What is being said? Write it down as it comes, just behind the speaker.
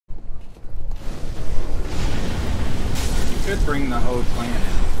should bring the whole clan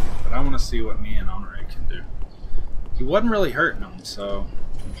in, but I want to see what me and Honore can do. He wasn't really hurting them, so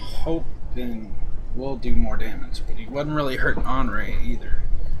I'm hoping we'll do more damage, but he wasn't really hurting Honore either,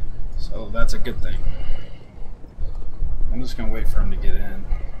 so that's a good thing. I'm just gonna wait for him to get in.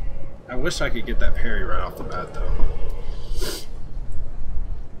 I wish I could get that parry right off the bat, though.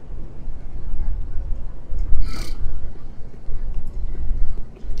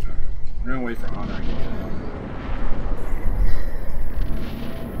 We're gonna wait for Honor to get in.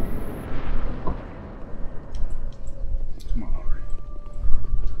 Come on, Honor.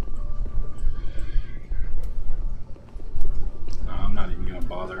 No, I'm not even gonna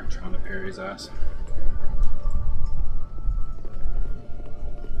bother trying to parry his ass.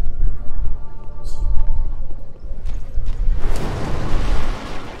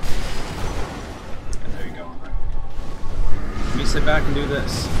 And there you go, Honor. Let me sit back and do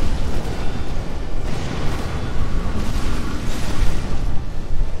this.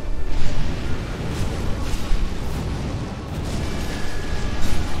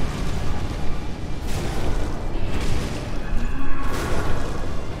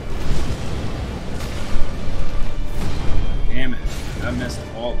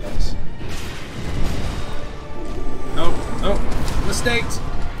 Mistakes.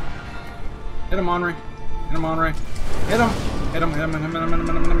 Hit him, Henry. Hit him, Henry. Hit him. Hit him. Hit him. Hit him. Hit him. Hit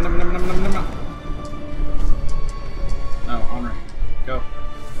him. Hit him. Hit him. Hit him. Hit him. No, Henry. Go.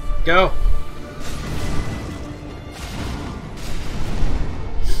 Go.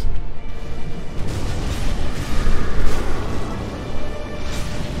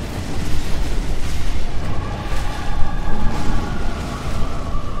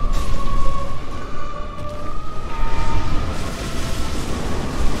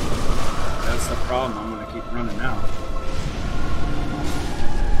 I'm going to keep running out.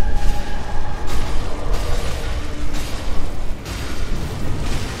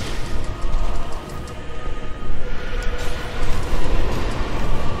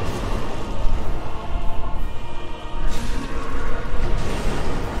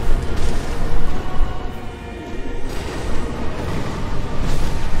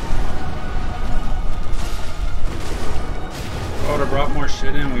 If I would have brought more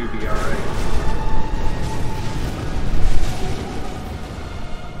shit in, we'd be alright.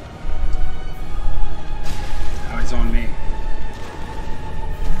 On me.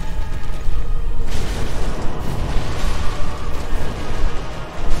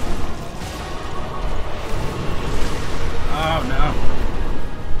 Oh no.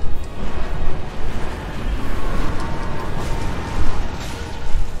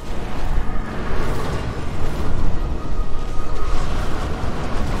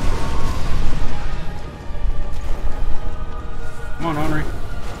 Come on, Henry.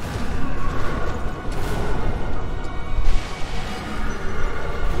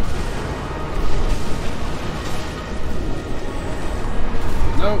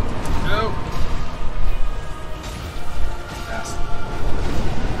 No, no. Pass.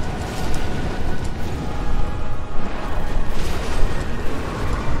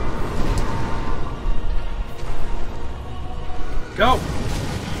 Go.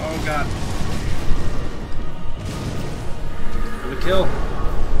 Oh God. For the kill.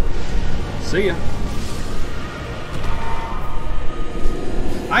 See ya.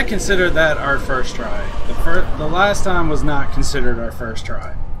 I consider that our first try. The last time was not considered our first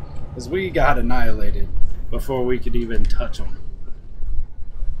try, because we got annihilated before we could even touch them.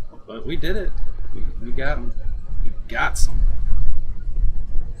 But we did it. We got them. We got some.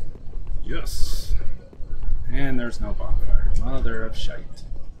 Yes. And there's no bonfire. Mother of shite.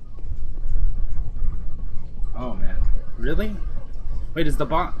 Oh man. Really? Wait, is the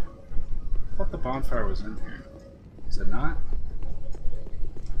I thought the bonfire was in here. Is it not?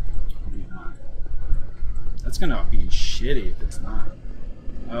 Maybe not. That's gonna be shitty if it's not.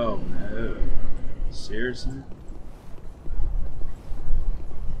 Oh no. Seriously?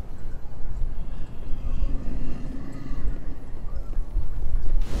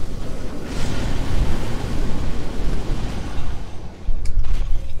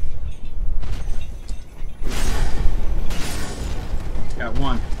 Got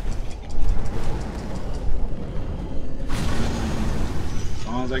one. As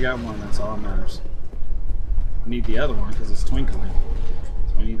long as I got one, that's all that matters. I need the other one because it's twinkling.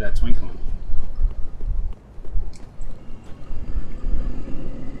 So I need that twinkling.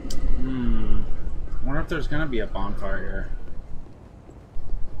 I wonder if there's gonna be a bonfire here.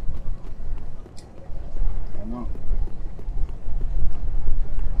 I don't know.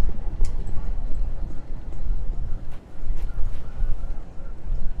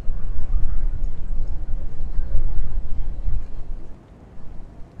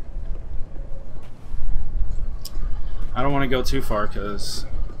 don't want to go too far because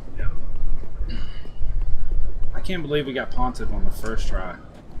I can't believe we got Pontiff on the first try.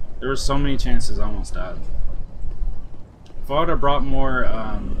 There were so many chances I almost died. If I would have brought more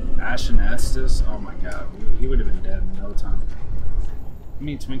Ashen Estus, oh my god, he would have been dead in no time. How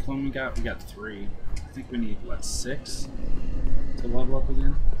many Twinkling we got? We got 3. I think we need, what, 6 to level up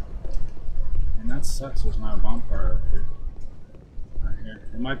again? And that sucks, there's not a bonfire up here. Right here.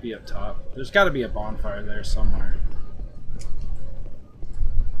 It might be up top. There's got to be a bonfire there somewhere.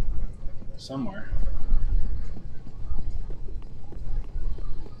 Somewhere.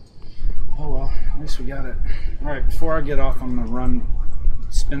 Oh well, at least we got it. Alright, before I get off, I'm gonna run,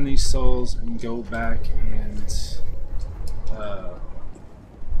 spend these souls, and go back and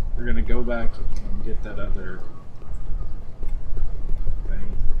we're gonna go back and get that other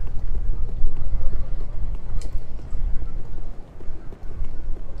thing.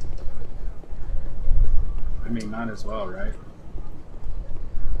 I mean, might as well, right?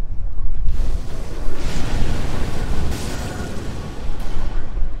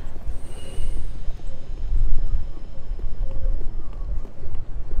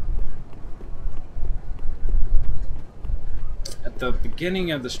 At the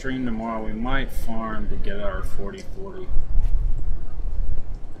beginning of the stream tomorrow, we might farm to get our 40-40.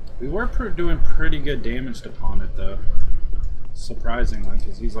 We were doing pretty good damage to Pontiff, though. Surprisingly,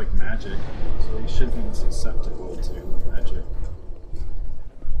 because he's like magic, so he should be susceptible to magic.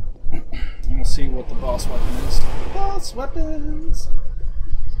 And we'll see what the boss weapon is. Boss weapons!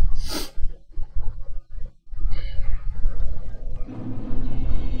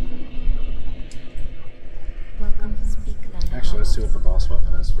 Welcome to speak. Actually, let's see what the boss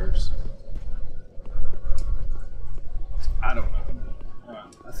weapon is first. I don't know.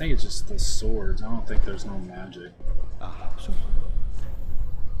 I think it's just the swords. I don't think there's no magic. So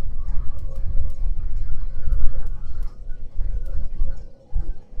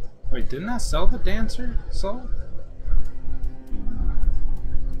Wait, didn't I sell the dancer soul?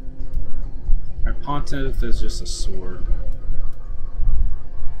 Alright, Pontiff is just a sword.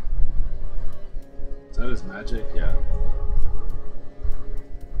 Is that his magic? Yeah.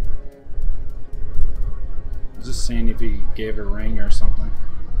 I was just seeing if he gave a ring or something.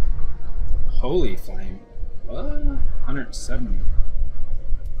 Holy flame. What? 170.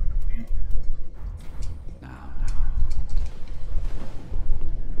 Damn. now.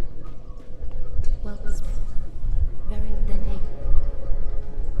 Welcome. Very authentic.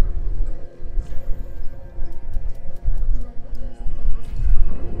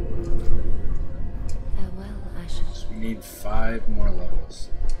 Farewell, Ashen. So we need 5 more levels.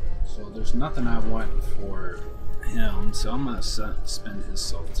 So there's nothing I want for him, so I'm gonna spend his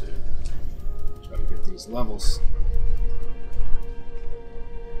soul too. Try to get these levels.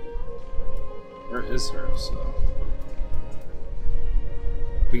 Where is her? So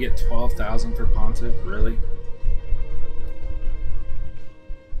we get 12,000 for Pontiff. Really?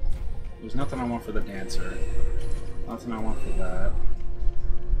 There's nothing I want for the dancer. Nothing I want for that.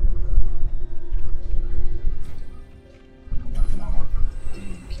 Nothing I want for the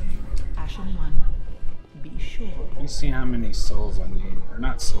Demon King. Ashen 1. Be sure. Let me see how many souls I need. Or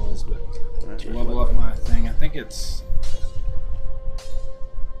not souls, but to level up my thing. I think it's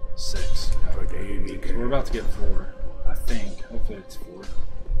 6. Yeah. So we're about to get 4. I think. Hopefully it's 4.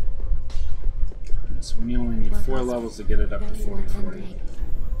 So we only need 4 levels to get it up to 40-40.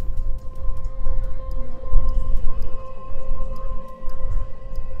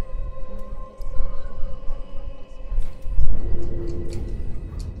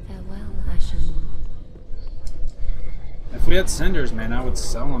 Farewell, Ashen. If we had Cinders, man, I would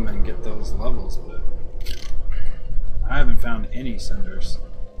sell them and get those levels, but I haven't found any Cinders.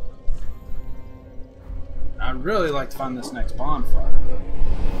 I'd really like to find this next bonfire, but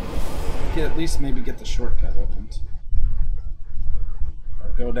at least maybe get the shortcut opened. Or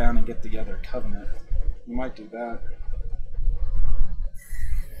go down and get the other Covenant. We might do that.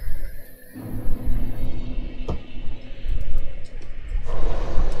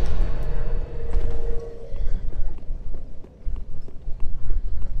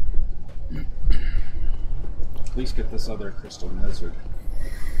 At least get this other Crystal Lizard.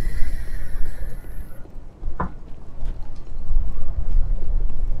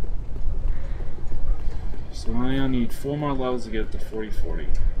 So I only need 4 more levels to get it to 40-40.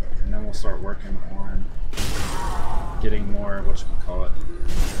 And then we'll start working on getting more, whatchamacallit.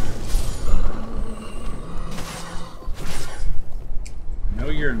 I know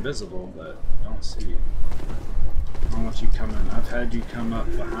you're invisible, but I don't see you. I don't want you coming. I've had you come up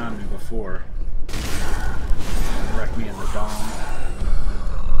behind me before. And wreck me in the dome.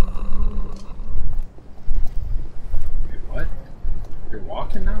 Okay,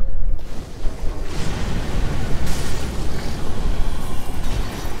 talking now?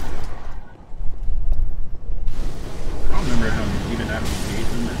 I don't remember him even having to beat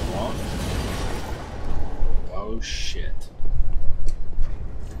him and walk. Oh shit.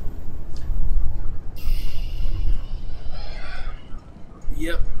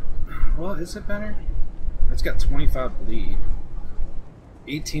 Yep. Well, is it better? It's got 25 bleed.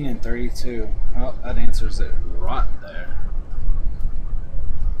 18 and 32. Well, that answers it right there.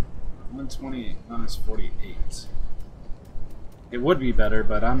 128 minus 48. It would be better,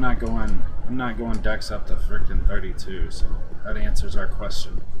 but I'm not going dex up to frickin' 32, so that answers our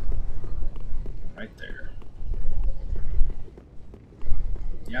question. Right there.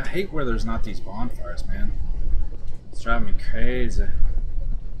 Yeah, I hate where there's not these bonfires, man. It's driving me crazy.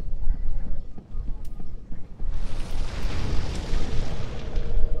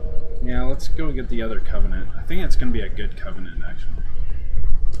 Yeah, let's go get the other covenant. I think it's going to be a good covenant, actually.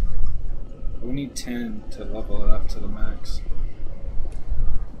 We need 10 to level it up to the max.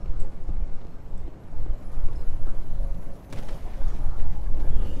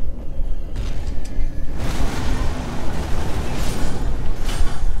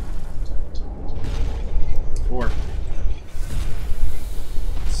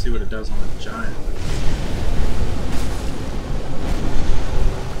 Let's see what it does on a giant.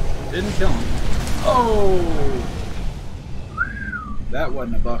 Didn't kill him. Oh! That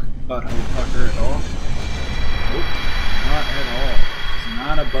wasn't a butthole pucker at all. Nope, not at all. It's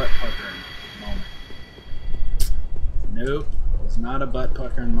not a butt puckering moment. Nope, it's not a butt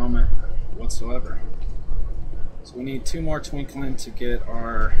puckering moment whatsoever. So we need 2 more twinkling to get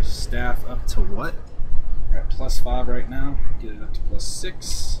our staff up to what? We're at +5 right now. Get it up to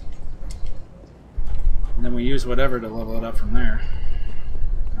 +6. And then we use whatever to level it up from there.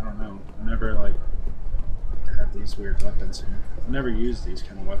 I don't know. I never like had these weird weapons here. I never used these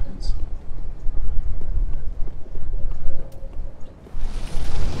kind of weapons.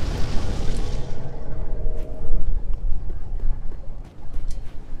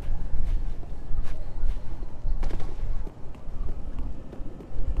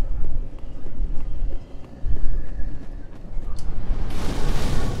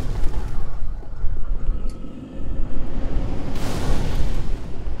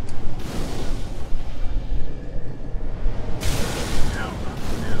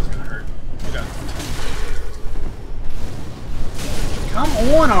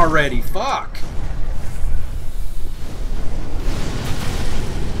 On already, fuck.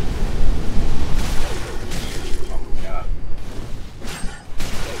 Oh my god.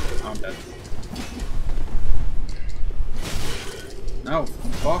 I'm dead. No,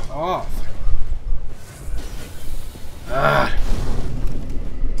 fuck off. Ah.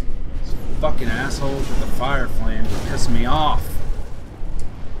 These fucking assholes with the fire flames are pissing me off.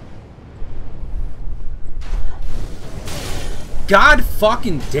 God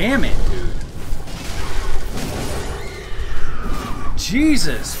fucking damn it, dude.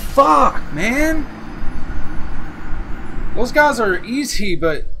 Jesus, fuck, man. Those guys are easy,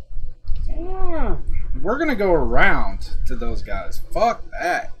 but we're gonna go around to those guys. Fuck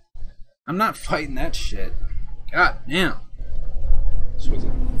that. I'm not fighting that shit. God damn. This was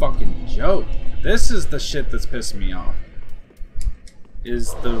a fucking joke. This is the shit that's pissing me off.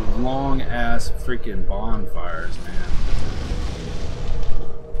 Is the long ass freaking bonfires, man.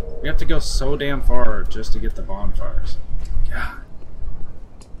 We have to go so damn far just to get the bonfires. God.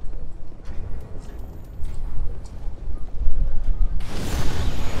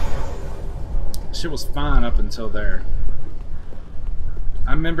 Shit was fine up until there.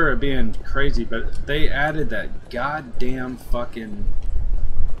 I remember it being crazy, but they added that goddamn fucking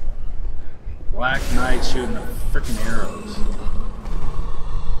Black Knight shooting the freaking arrows.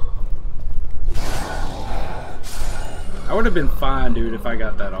 I would have been fine, dude, if I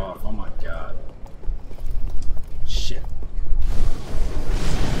got that off. Oh my god. Shit.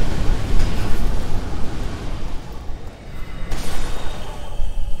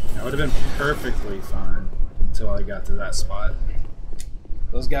 I would have been perfectly fine until I got to that spot.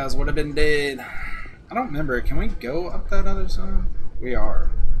 Those guys would have been dead. I don't remember. Can we go up that other side? We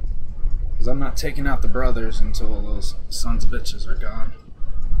are. Because I'm not taking out the brothers until those sons of bitches are gone.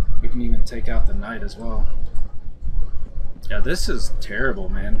 We can even take out the knight as well. Yeah, this is terrible,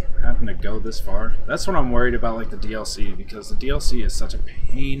 man. Having to go this far. That's what I'm worried about, like the DLC, because the DLC is such a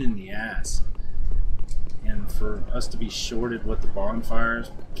pain in the ass. And for us to be shorted with the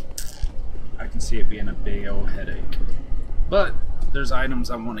bonfires, I can see it being a big old headache. But there's items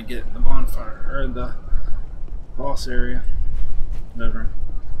I want to get in the bonfire, or the boss area. Whatever.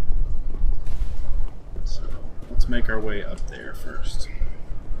 So let's make our way up there first.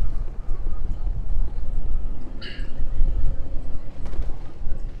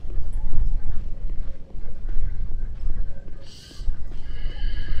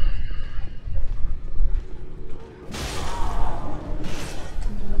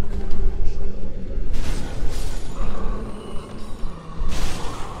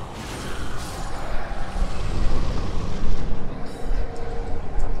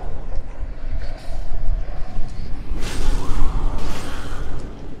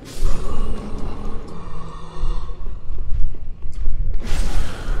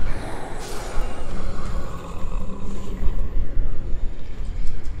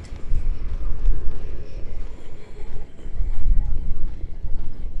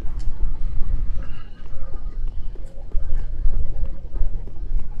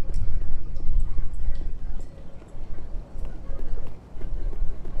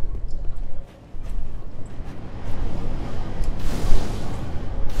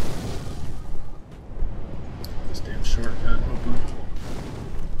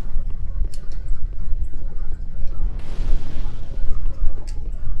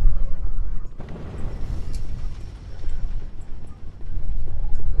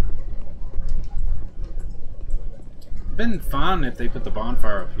 been fun if they put the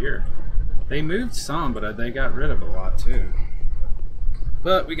bonfire up here. They moved some, but they got rid of a lot too.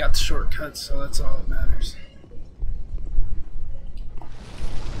 But we got the shortcuts, so that's all that matters.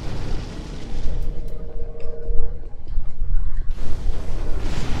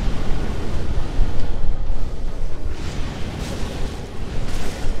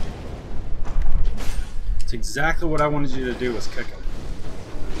 It's exactly what I wanted you to do, was kick him.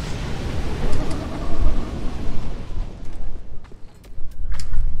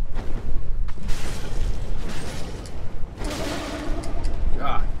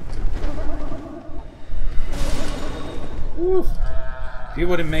 God. Woo. If you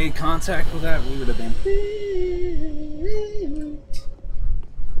would have made contact with that, we would have been...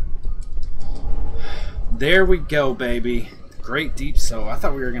 There we go, baby. Great deep soul. I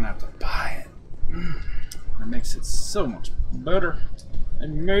thought we were going to have to buy it. That makes it so much better. It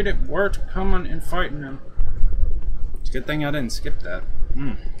made it worth coming and fighting them. It's a good thing I didn't skip that.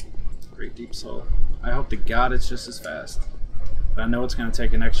 Great deep soul. I hope to God it's just as fast. But I know it's going to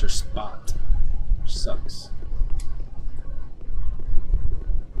take an extra spot. Which sucks.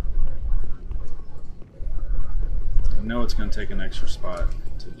 I know it's going to take an extra spot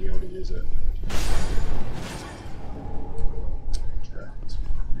to be able to use it.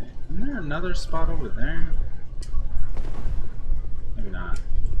 Isn't there another spot over there? Maybe not.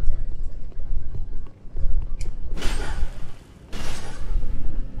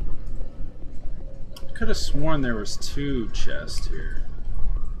 I could have sworn there was 2 chests here.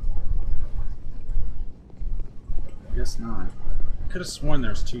 I guess not. I could have sworn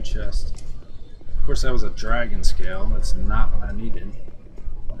there was 2 chests. Of course that was a dragon scale. That's not what I needed.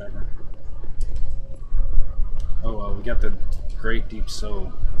 Whatever. Oh well, we got the great deep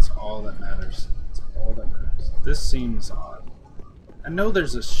soul. That's all that matters. That's all that matters. This seems odd. I know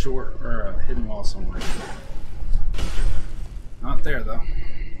there's a short or a hidden wall somewhere. Not there though.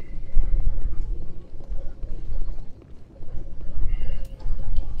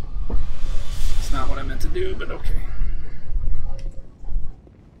 It's not what I meant to do, but okay.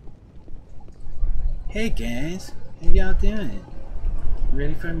 Hey guys, how y'all doing?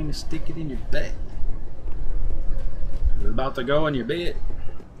 Ready for me to stick it in your butt? Is it about to go in your bed?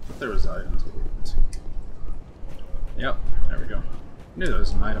 There was items. Yep, there we go. Knew there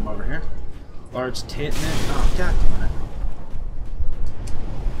was an item over here. Large tit net. Oh, god damn it.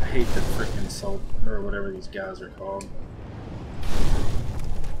 I hate the freaking salt, or whatever these guys are called.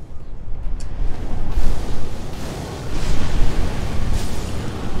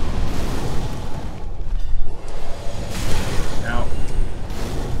 Now.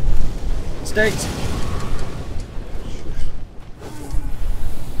 Mistakes!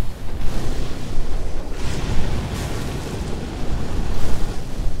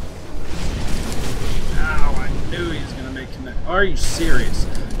 Are you serious?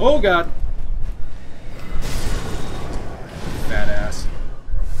 Oh god! Fat ass.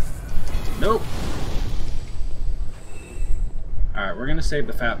 Nope. Alright, we're gonna save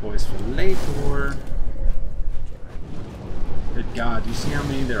the fat boys for later. Good god, do you see how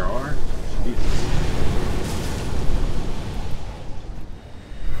many there are? Jesus.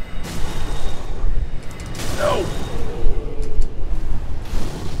 No!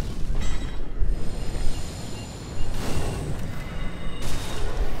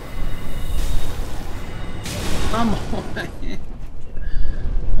 Come on.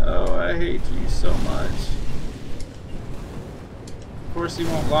 Oh, I hate you so much. Of course he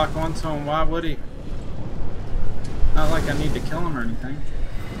won't lock onto him. Why would he? Not like I need to kill him or anything.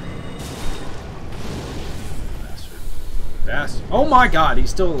 Bastard. Bastard. Oh my god, he's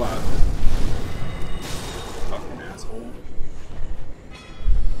still alive. Fucking asshole.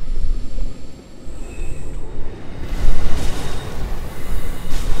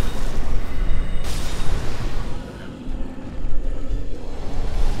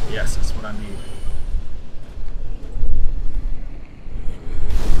 Yes, that's what I need.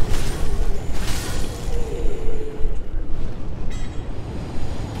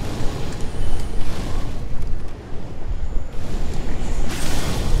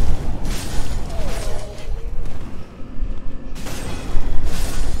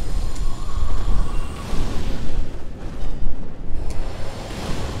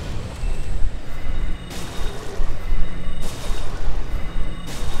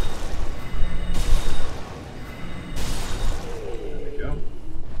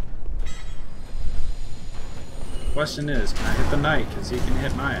 Question is, can I hit the knight? Because he can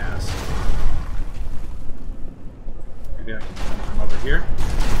hit my ass. Maybe I can come from over here.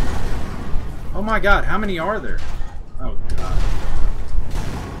 Oh my god, how many are there? Oh god.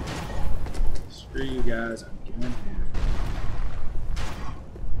 Screw you guys, I'm getting in here.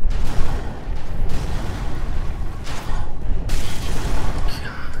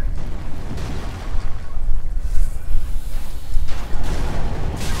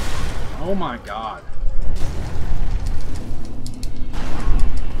 Oh my god.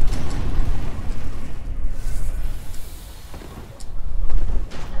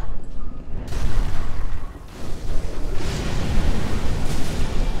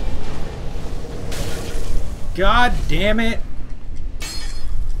 God damn it.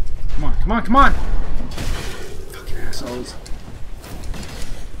 Come on, come on, come on. Fucking assholes.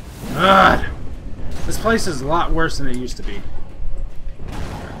 God. This place is a lot worse than it used to be.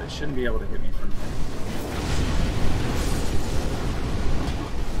 They shouldn't be able to hit me from here.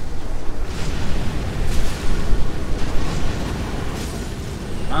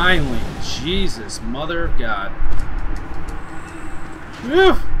 Finally. Jesus, mother of God.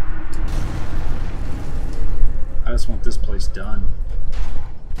 Whew. I just want this place done.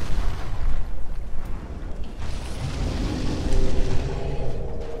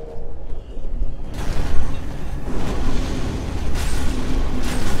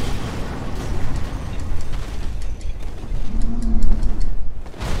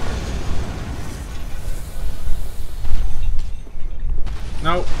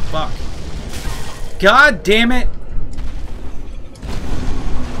 No, fuck. God damn it!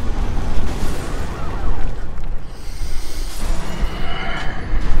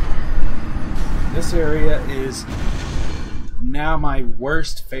 This area is now my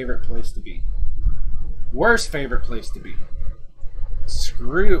worst favorite place to be. Worst favorite place to be.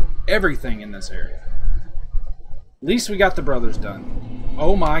 Screw everything in this area. At least we got the brothers done.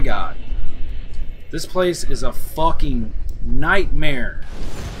 Oh my god. This place is a fucking nightmare.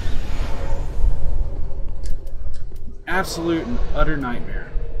 Absolute and utter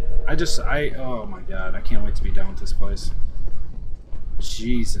nightmare. Oh my god, I can't wait to be done with this place.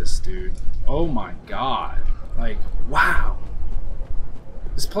 Jesus, dude. Oh my god. Like, wow.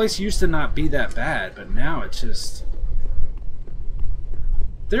 This place used to not be that bad, but now it's just...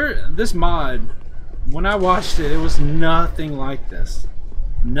 This mod, when I watched it, it was nothing like this.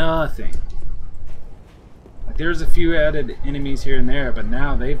 Nothing. Like, there's a few added enemies here and there, but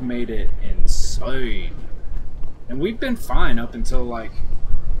now they've made it insane. And we've been fine up until, like,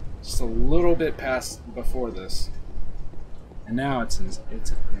 just a little bit past before this. And now it's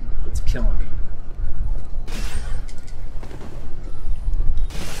killing me.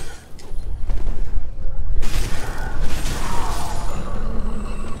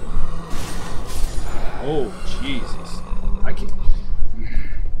 Oh Jesus!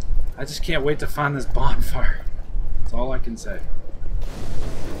 I just can't wait to find this bonfire. That's all I can say.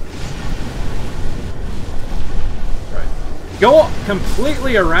 Right. Go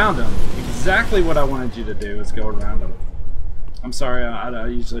completely around them. Exactly what I wanted you to do is go around them. I'm sorry, I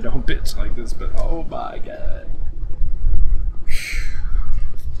usually don't bitch like this, but oh my god.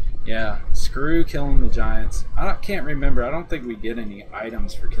 Yeah, screw killing the giants. I can't remember. I don't think we get any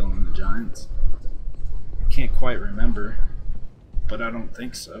items for killing the giants. I can't quite remember, but I don't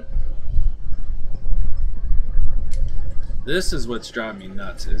think so. This is what's driving me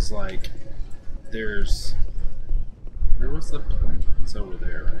nuts, is like, where was the plane? It's over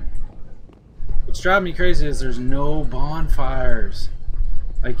there, right? What's driving me crazy is there's no bonfires.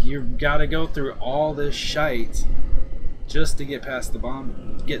 Like, you've got to go through all this shite just to get past the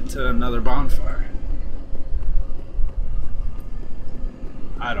get to another bonfire.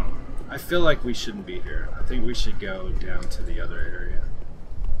 I don't know. I feel like we shouldn't be here. I think we should go down to the other area.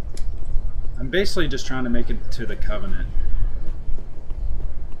 I'm basically just trying to make it to the Covenant.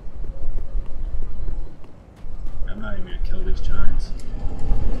 I'm not even gonna kill these giants.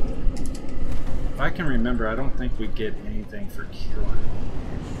 If I can remember, I don't think we get anything for killing.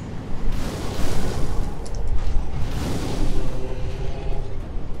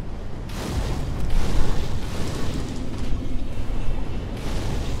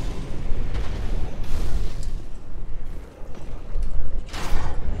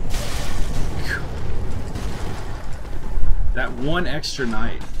 That one extra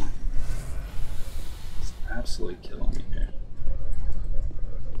night is absolutely killing me here.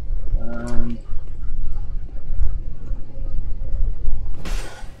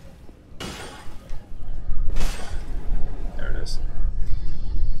 There it is.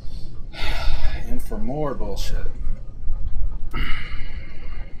 And for more bullshit.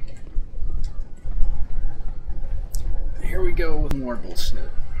 Here we go with more bullshit.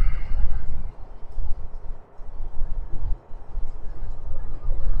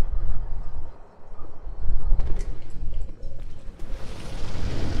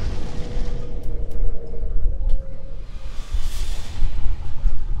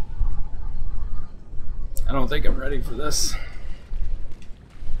 I don't think I'm ready for this.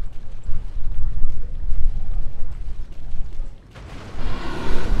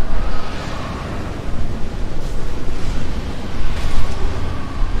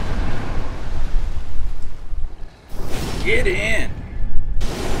 Get in!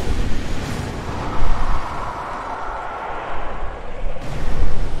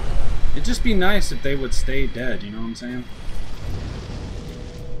 It'd just be nice if they would stay dead, you know what I'm saying?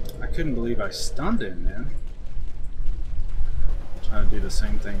 I couldn't believe I stunned it, man. Try to do the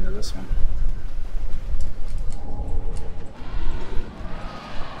same thing to this one.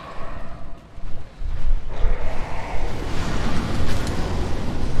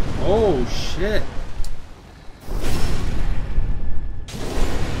 Oh, shit.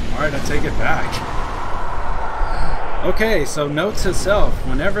 Alright, I take it back. Okay, so note to self,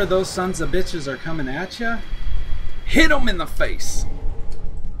 whenever those sons of bitches are coming at you, hit them in the face.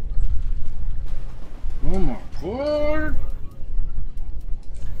 Oh my god.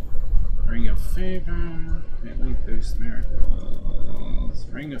 Ring of Favor. Greatly boost miracles.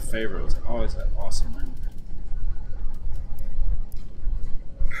 Ring of Favor was always that awesome ring.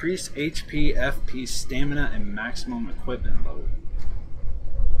 Increase HP, FP, stamina, and maximum equipment load.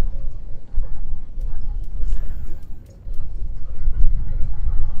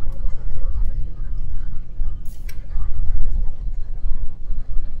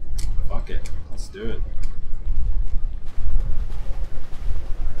 Fuck it. Let's do it.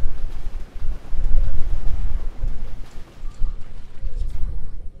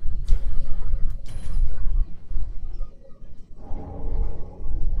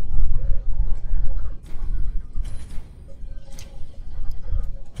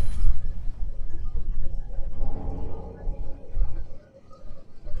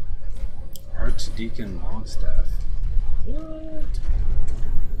 Archdeacon Longstaff. What?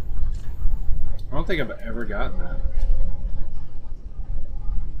 I don't think I've ever gotten that.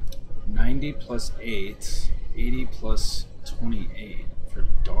 90 plus 8, 80 plus 28 for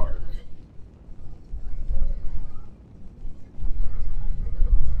dark.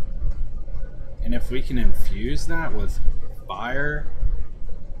 And if we can infuse that with fire,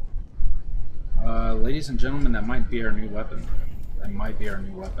 ladies and gentlemen, that might be our new weapon. That might be our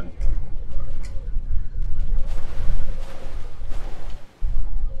new weapon.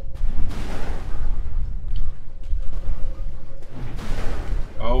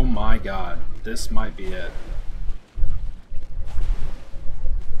 Oh my god, this might be it.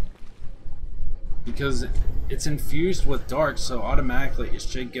 Because it's infused with dark, so automatically it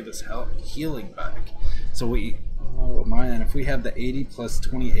should give us healing back. So we, oh man, if we have the 80 plus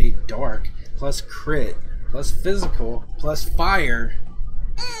 28 dark, plus crit, plus physical, plus fire,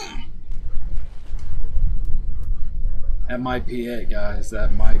 that might be it, guys.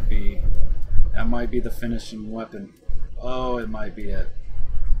 That might be the finishing weapon. Oh, it might be it.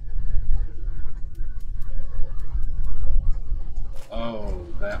 Oh,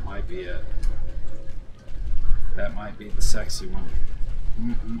 that might be it. That might be the sexy one.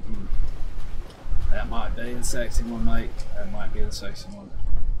 That might be the sexy one, mate. That might be the sexy one.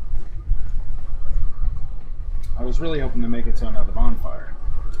 I was really hoping to make it to another bonfire.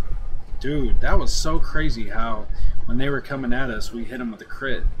 Dude, that was so crazy how when they were coming at us, we hit them with a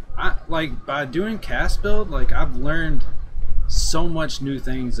crit. Like, by doing cast build, like, I've learned so much new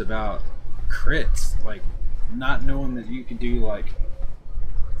things about crits. Like, not knowing that you could do, like,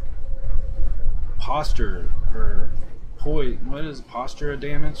 posture or what is posture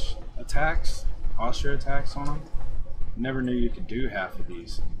damage attacks? Posture attacks on them? Never knew you could do half of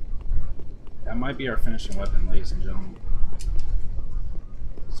these. That might be our finishing weapon, ladies and gentlemen.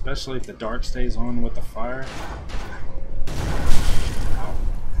 Especially if the dark stays on with the fire. Ow.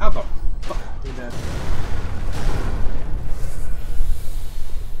 How the fuck did that?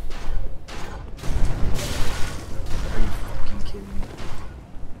 Are you fucking kidding me?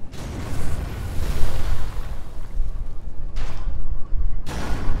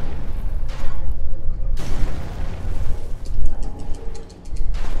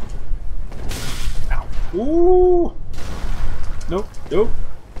 Ooh! Nope, nope.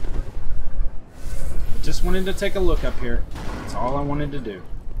 Just wanted to take a look up here. That's all I wanted to do.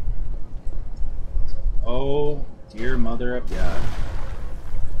 Oh, dear mother of God.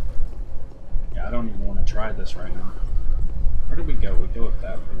 Yeah, I don't even want to try this right now. Where did we go? We go up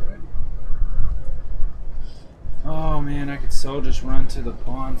that way, right? Oh man, I could so just run to the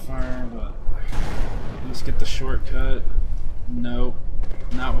bonfire, but let's get the shortcut. Nope.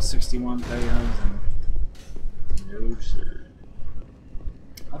 Not with 61 Theos and no, sir.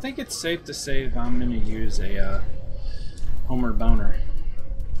 I think it's safe to say if I'm going to use a Homer Boner.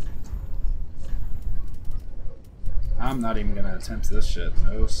 I'm not even going to attempt this shit.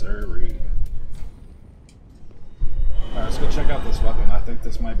 No, sirree. Alright, let's go check out this weapon. I think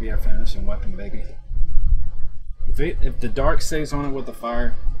this might be our finishing weapon, baby. If the dark stays on it with the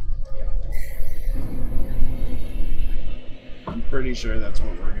fire. I'm pretty sure that's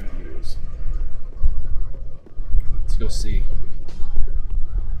what we're gonna use. Let's go see.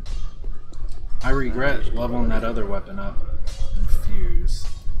 I regret leveling that other weapon up. Infuse.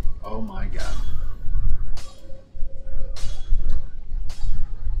 Oh my god.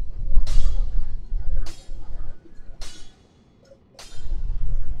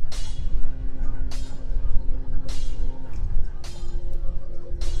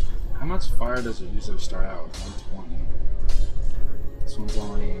 How much fire does it usually start out with? 120. This one's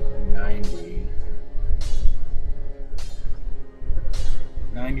only 90.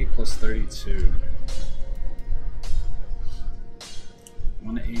 90 plus 32.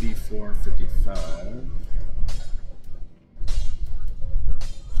 184.55.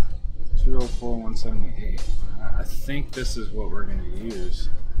 204, 178. I think this is what we're going to use.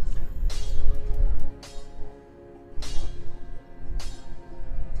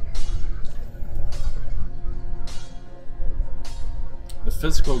 The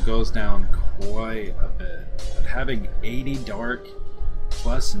physical goes down quite a bit, but having 80 dark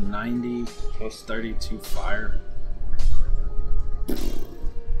plus 90 plus 32 fire.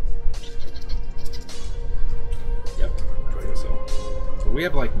 Yep, I think so. But we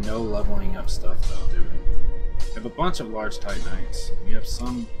have like no leveling up stuff though, dude. We have a bunch of large Titanites. We have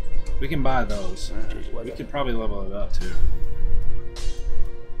some. We can buy those. We could probably level it up too.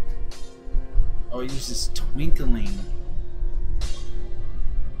 Oh, it uses twinkling.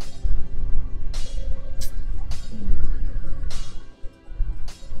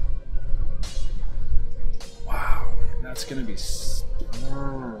 Wow, that's gonna be so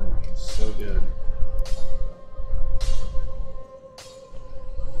good.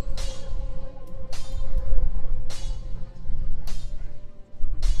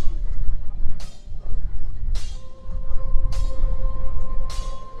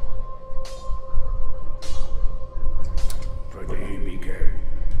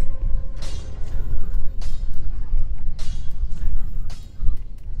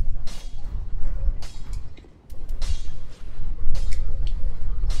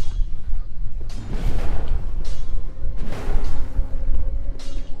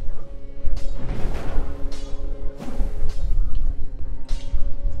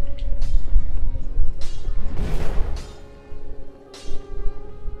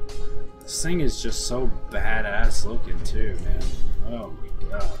 This thing is just so badass looking too, man. Oh my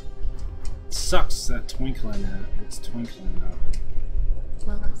god. It sucks that twinkling in it. It's twinkling up.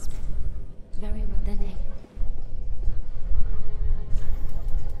 Welcome. Very within.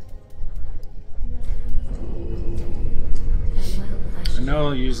 Farewell, I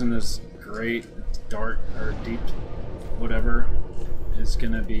know using this great dark or deep whatever is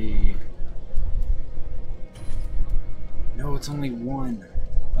gonna be. No, it's only one.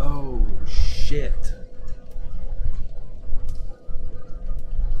 Oh shit.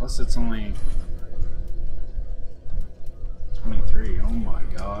 Plus it's only 23. Oh my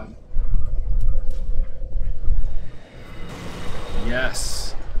god.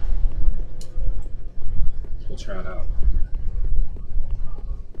 Yes. We'll try it out.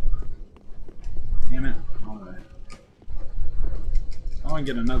 Damn it. Alright. I want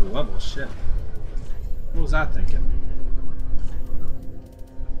to get another level. Shit. What was I thinking?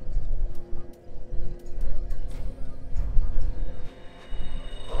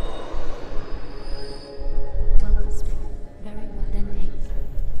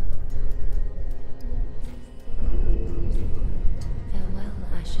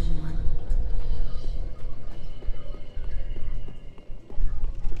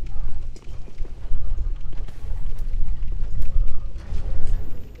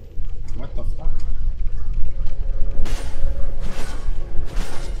 What the fuck?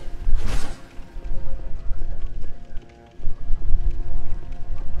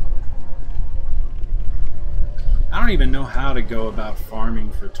 I don't even know how to go about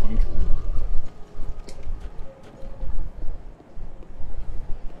farming for twinkling.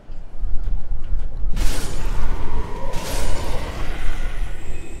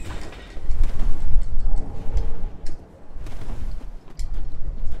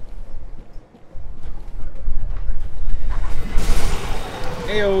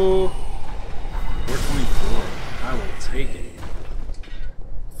 Heyo! 424. I will take it.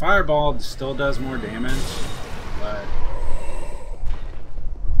 Fireball still does more damage, but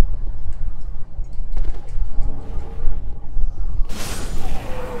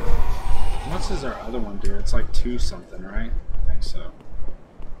how much does our other one do? It's like 2 something, right? I think so.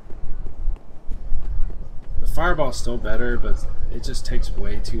 The fireball's still better, but it just takes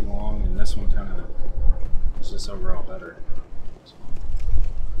way too long, and this one kind of is just overall better.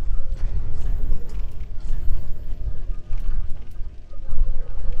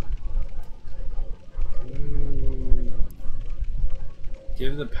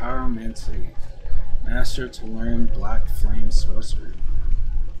 Give the Pyromancy Master to learn Black Flame Sorcery.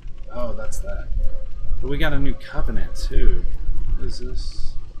 Oh, that's that. But we got a new covenant too. What is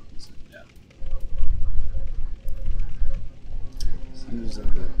this? Yeah. Cinders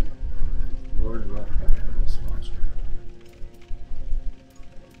of the Lord left by this monster.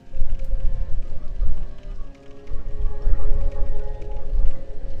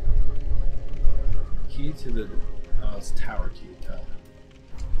 Key to the it's tower key.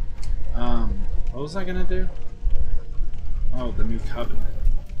 What was I gonna do? Oh, the new covenant.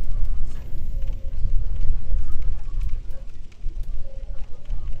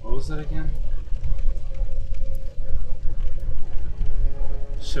 What was it again?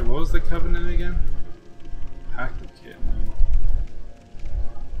 Shit, what was the covenant again? Active kit, man.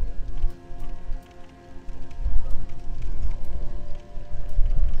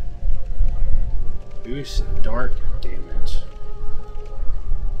 Boost dark damage.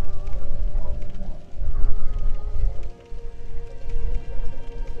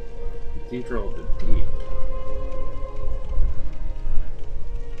 Cathedral of the Deep.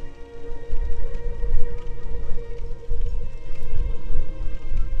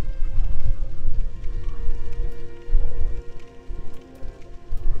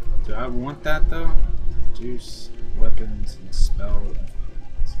 Do I want that though? Juice, weapons, and spell.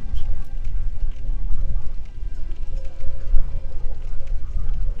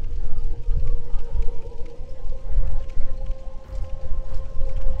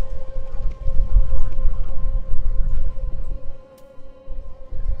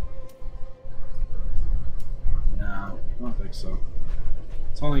 I don't think so.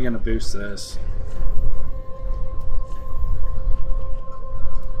 It's only going to boost this.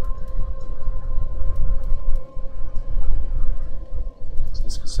 So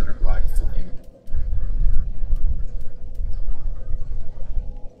let's consider Black Flame.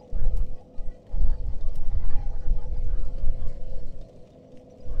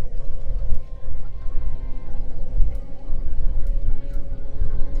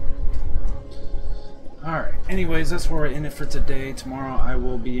 Alright, anyways, that's where we're in it for today. Tomorrow I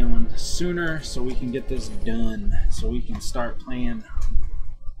will be on sooner so we can get this done. So we can start playing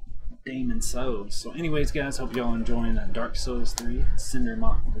Demon Souls. So anyways, guys, hope y'all enjoying Dark Souls 3 Cinder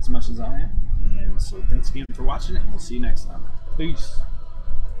as much as I am. And so thanks again for watching it, and we'll see you next time. Peace.